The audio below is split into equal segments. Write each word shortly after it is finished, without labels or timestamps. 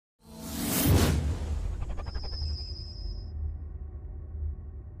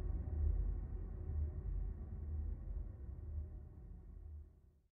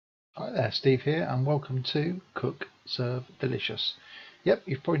Hi there, Steve here, and welcome to Cook, Serve, Delicious. Yep,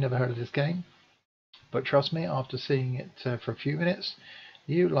 you've probably never heard of this game, but trust me, after seeing it for a few minutes,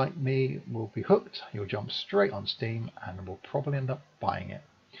 you, like me, will be hooked. You'll jump straight on Steam and will probably end up buying it.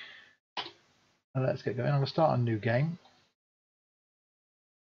 Now let's get going. I'm going to start a new game.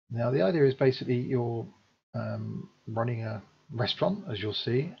 Now the idea is basically you're running a restaurant, as you'll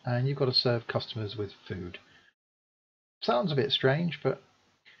see, and you've got to serve customers with food. Sounds a bit strange, but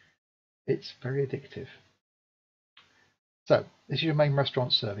it's very addictive. So, this is your main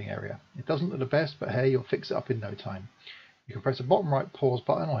restaurant serving area. It doesn't look the best, but hey, you'll fix it up in no time. You can press the bottom right pause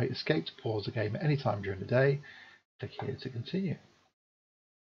button or hit escape to pause the game at any time during the day. Click here to continue.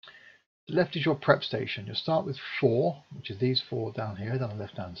 The left is your prep station. You'll start with 4, which is these 4 down here, down the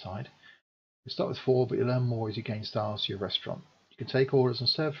left hand side. You'll start with 4, but you'll learn more as you gain styles to your restaurant. You can take orders and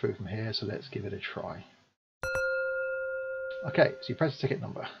serve food from here, so let's give it a try. Okay, so you press the ticket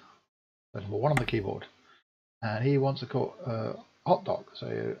number. That's number 1 on the keyboard. And he wants a hot dog,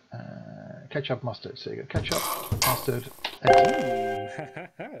 so ketchup, mustard. So you got ketchup, mustard, enter.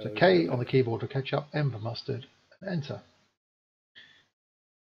 So K on the keyboard for ketchup, M for mustard, and enter.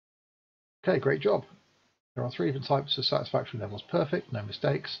 Okay, great job. There are 3 different types of satisfaction levels: perfect, no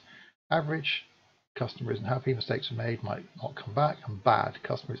mistakes; average, customer isn't happy, mistakes are made, might not come back; and bad,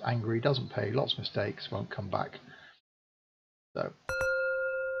 customer is angry, doesn't pay, lots of mistakes, won't come back.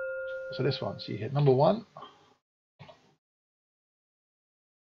 So this one, so you hit number 1.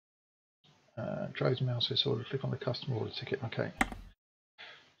 Drives mouse, so sort of click on the customer order ticket. Okay,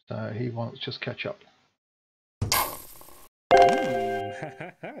 so he wants just ketchup.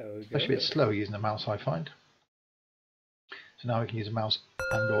 Especially a bit slow using the mouse, I find. So now we can use a mouse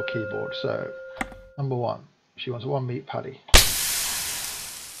and or keyboard. So number 1, she wants a 1 meat patty.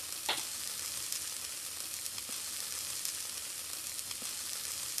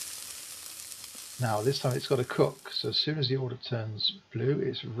 Now this time it's got to cook, so as soon as the order turns blue,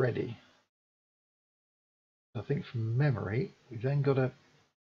 it's ready. I think from memory, we've then got to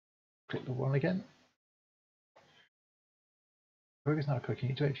click the 1 again. The burger's now cooking. You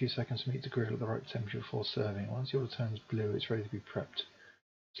need to wait a few seconds for meat to grill at the right temperature before serving. Once the order turns blue, it's ready to be prepped.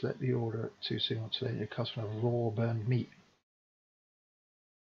 Select the order too soon or too late. Your customer have raw burned meat.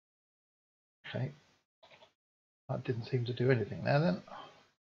 Okay, that didn't seem to do anything there then.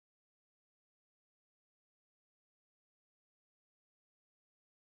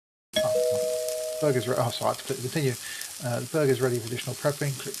 Burger's ready. Oh, sorry, I have to click continue. The burger's ready for additional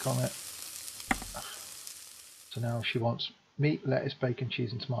prepping. Click on it. So now she wants meat, lettuce, bacon,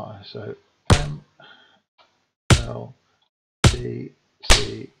 cheese, and tomato. So M L D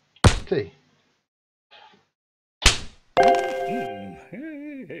C T.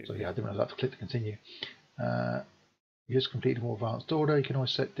 So yeah, I didn't realize I have to click to continue. You just complete a more advanced order. You can always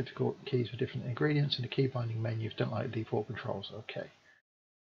set difficult keys for different ingredients in the key binding menu if you don't like default controls. Okay.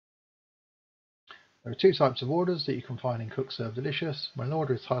 There are 2 types of orders that you can find in Cook, Serve, Delicious. When an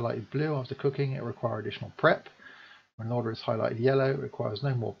order is highlighted blue after cooking, it requires additional prep. When an order is highlighted yellow, it requires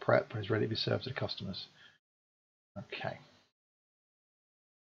no more prep and is ready to be served to the customers. Okay.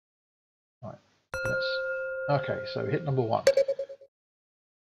 Right. Okay, so hit number 1.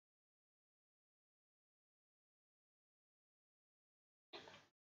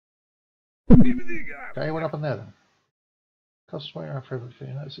 Okay, what happened there then? Customer waiting for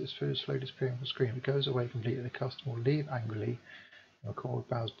everything. Notice its food slowly disappearing from the screen. If it goes away completely, the customer will leave angrily and call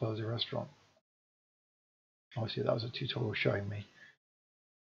Bow's Buzzy restaurant. Obviously, that was a tutorial showing me.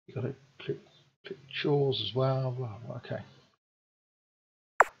 You got to click chores as well. Okay.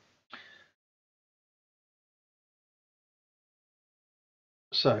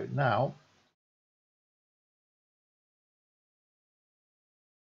 So now,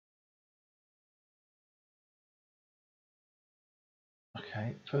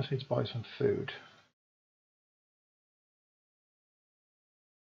 okay, first we need to buy some food.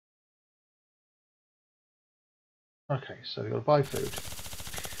 Okay, so we've got to buy food.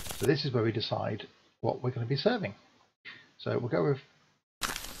 So this is where we decide what we're going to be serving. So we'll go with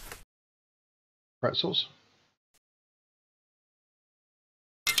pretzels.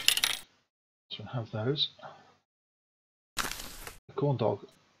 So we'll have those. The corn dog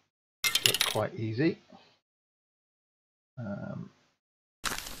looked quite easy.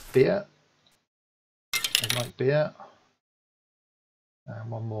 Beer. I like beer.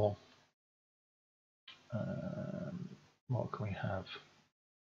 And one more. What can we have?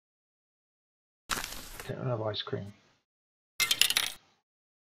 Okay, we'll have ice cream.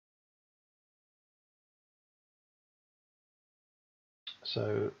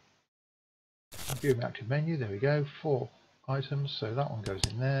 So, viewing active menu, there we go, 4 items, so that one goes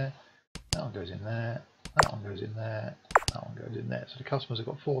in there. That one goes in there. That one goes in there. That one goes in there. So the customers have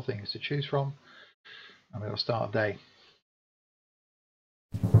got 4 things to choose from. And we'll start a day.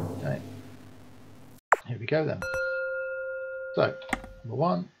 Okay. Here we go then. So, number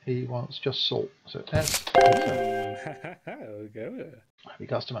 1, he wants just salt. So S. Happy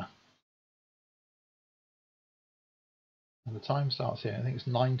customer. And the time starts here. I think it's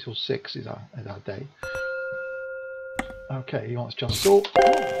 9 till 6 is our day. Okay, he wants just salt.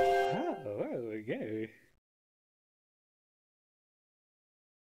 Okay.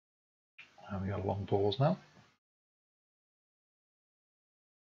 And we got a long pause now.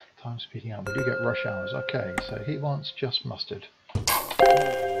 Time speeding up. We do get rush hours. Okay, so he wants just mustard.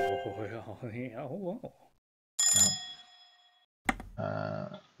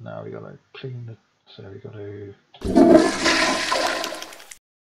 Now we got to clean the. So we got to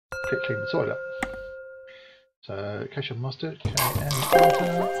clean the toilet. So ketchup, mustard, and enter.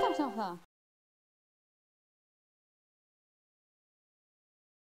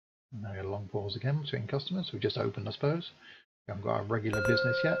 Now we got a long pause again between customers. We just opened, I suppose. We haven't got our regular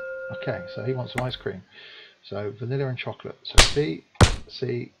business yet. Okay, so he wants some ice cream. So vanilla and chocolate. So B,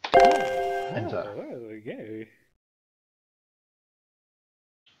 C, enter. Okay.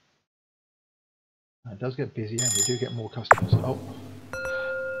 It does get busier and you do get more customers. Oh,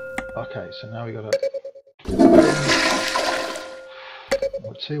 okay, so now we got to.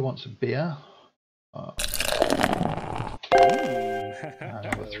 Number 2 wants a beer.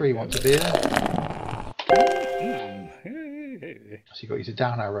 Number 3 wants a beer. So you've got to use a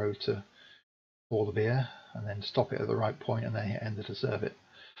down arrow to pour the beer and then stop it at the right point and then hit enter to serve it.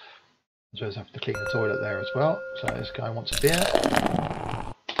 As well as have to clean the toilet there as well. So this guy wants a beer.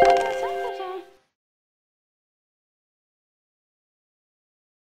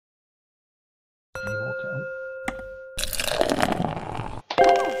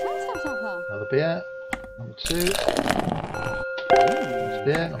 Another beer. Number 2. That's a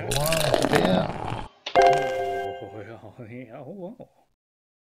beer. Number 1. That's a beer.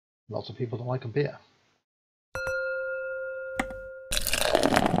 Lots of people don't like a beer.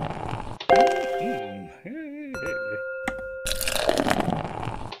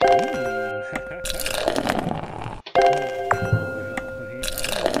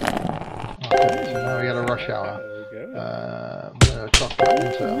 Okay, so now we got a rush hour. Chocolate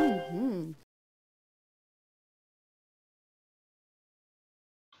enter.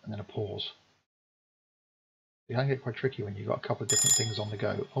 And then a pause. It can get quite tricky when you've got a couple of different things on the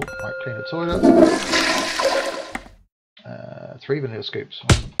go. Oh, right, clean the toilet. 3 vanilla scoops.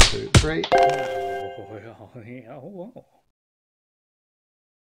 1, 2, 3.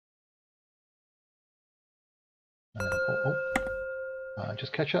 And then a pause. Oh,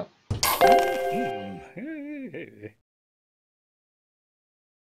 just ketchup.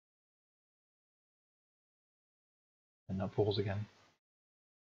 And now pause again.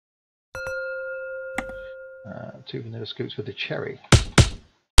 2 vanilla scoops with the cherry.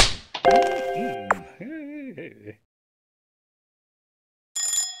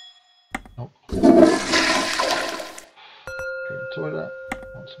 Oh. Clean the toilet.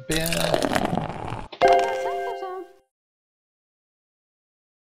 Want some beer.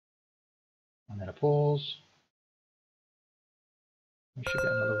 And then a pause. We should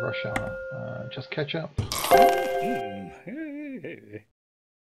get another rush hour. Just ketchup.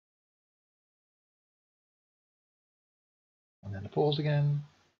 And then a pause again.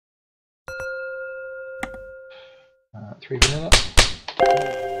 3 vanilla.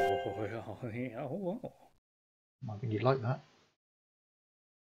 I think you'd like that.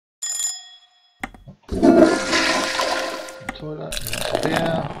 Toilet. And that's a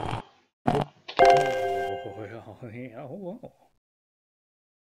beer.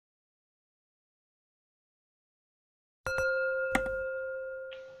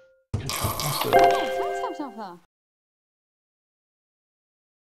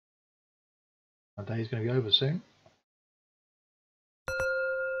 Our day's going to be over soon.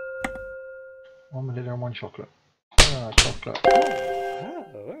 1 vanilla and 1 chocolate. Chocolate.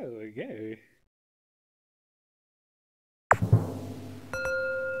 Okay.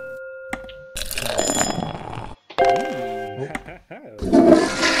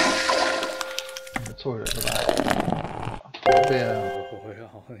 In the toilet at the back. Beer.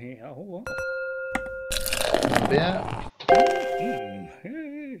 Beer.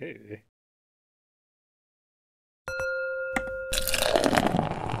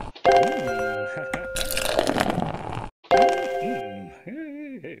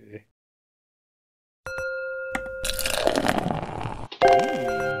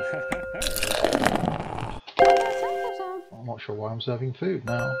 I'm not sure why I'm serving food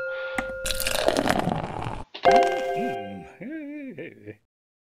now.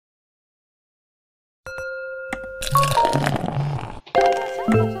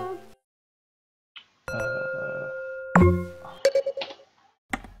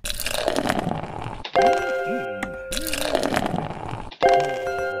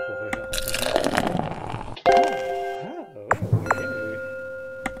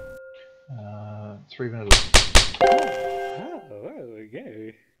 Three minutes.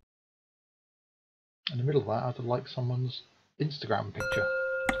 In the middle of that, I had to like someone's Instagram picture.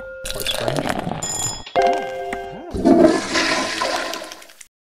 Quite strange.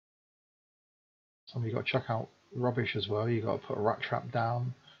 Some of you got to check out rubbish as well. You got to put a rat trap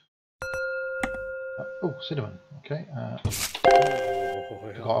down. Oh, cinnamon. Okay.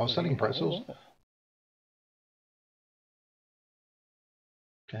 Forgot I was selling pretzels.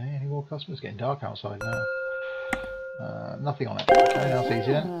 Okay, any more customers? Getting dark outside now. Nothing on it. Okay, that's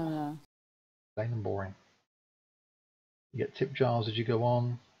easier. Plain and boring. You get tip jars as you go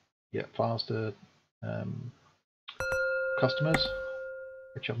on. You get faster customers.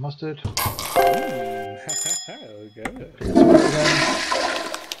 Ketchup, mustard.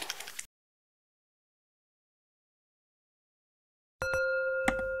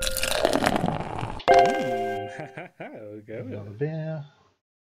 Another beer.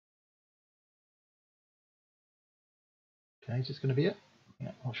 Okay, is this going to be it?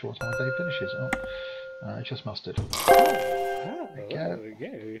 Yeah, not sure what time the day finishes. Oh, just mustard. There we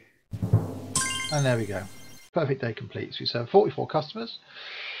go. And there we go. Perfect day complete. So we served 44 customers.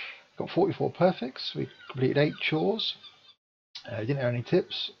 Got 44 perfects. We completed 8 chores. Didn't earn any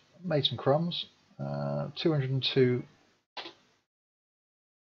tips. Made some crumbs. $202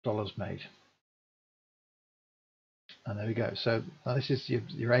 made. And there we go. So now this is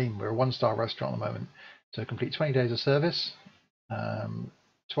your aim. We're a 1-star restaurant at the moment. So complete 20 days of service.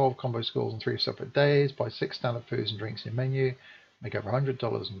 12 combo scores on 3 separate days. Buy 6 standard foods and drinks in menu. Make over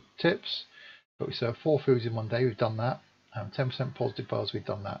 $100 in tips. But we serve 4 foods in one day. We've done that. 10% positive buzz. We've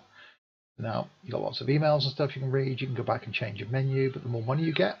done that. Now you've got lots of emails and stuff you can read. You can go back and change your menu. But the more money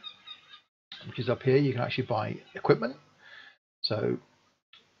you get, which is up here, you can actually buy equipment. So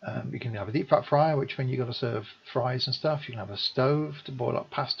you can have a deep fat fryer, which when you got to serve fries and stuff, you can have a stove to boil up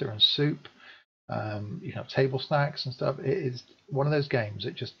pasta and soup. You can have table snacks and stuff. It is one of those games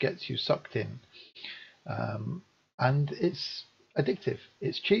that just gets you sucked in, and it's addictive.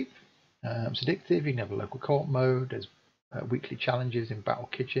 It's cheap. It's addictive. You can have a local co-op mode. There's weekly challenges in Battle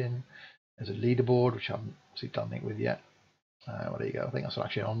Kitchen. There's a leaderboard, which I haven't actually done anything with yet. Well, there you go. I think that's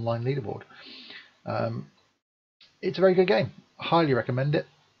actually an online leaderboard. It's a very good game. I highly recommend it.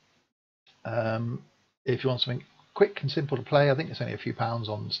 If you want something quick and simple to play, I think it's only a few pounds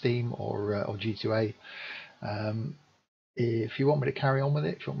on Steam or G2A. If you want me to carry on with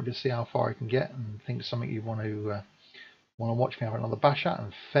it, if you want me to see how far I can get and think it's something you want to watch me have another bash at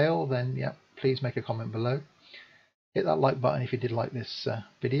and fail, then yeah, please make a comment below. Hit that like button if you did like this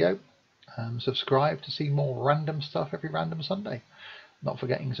video. Subscribe to see more random stuff every random Sunday. Not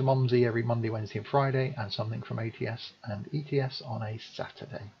forgetting some Mumsy every Monday, Wednesday and Friday, and something from ATS and ETS on a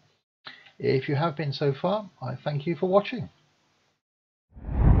Saturday. If you have been so far, I thank you for watching.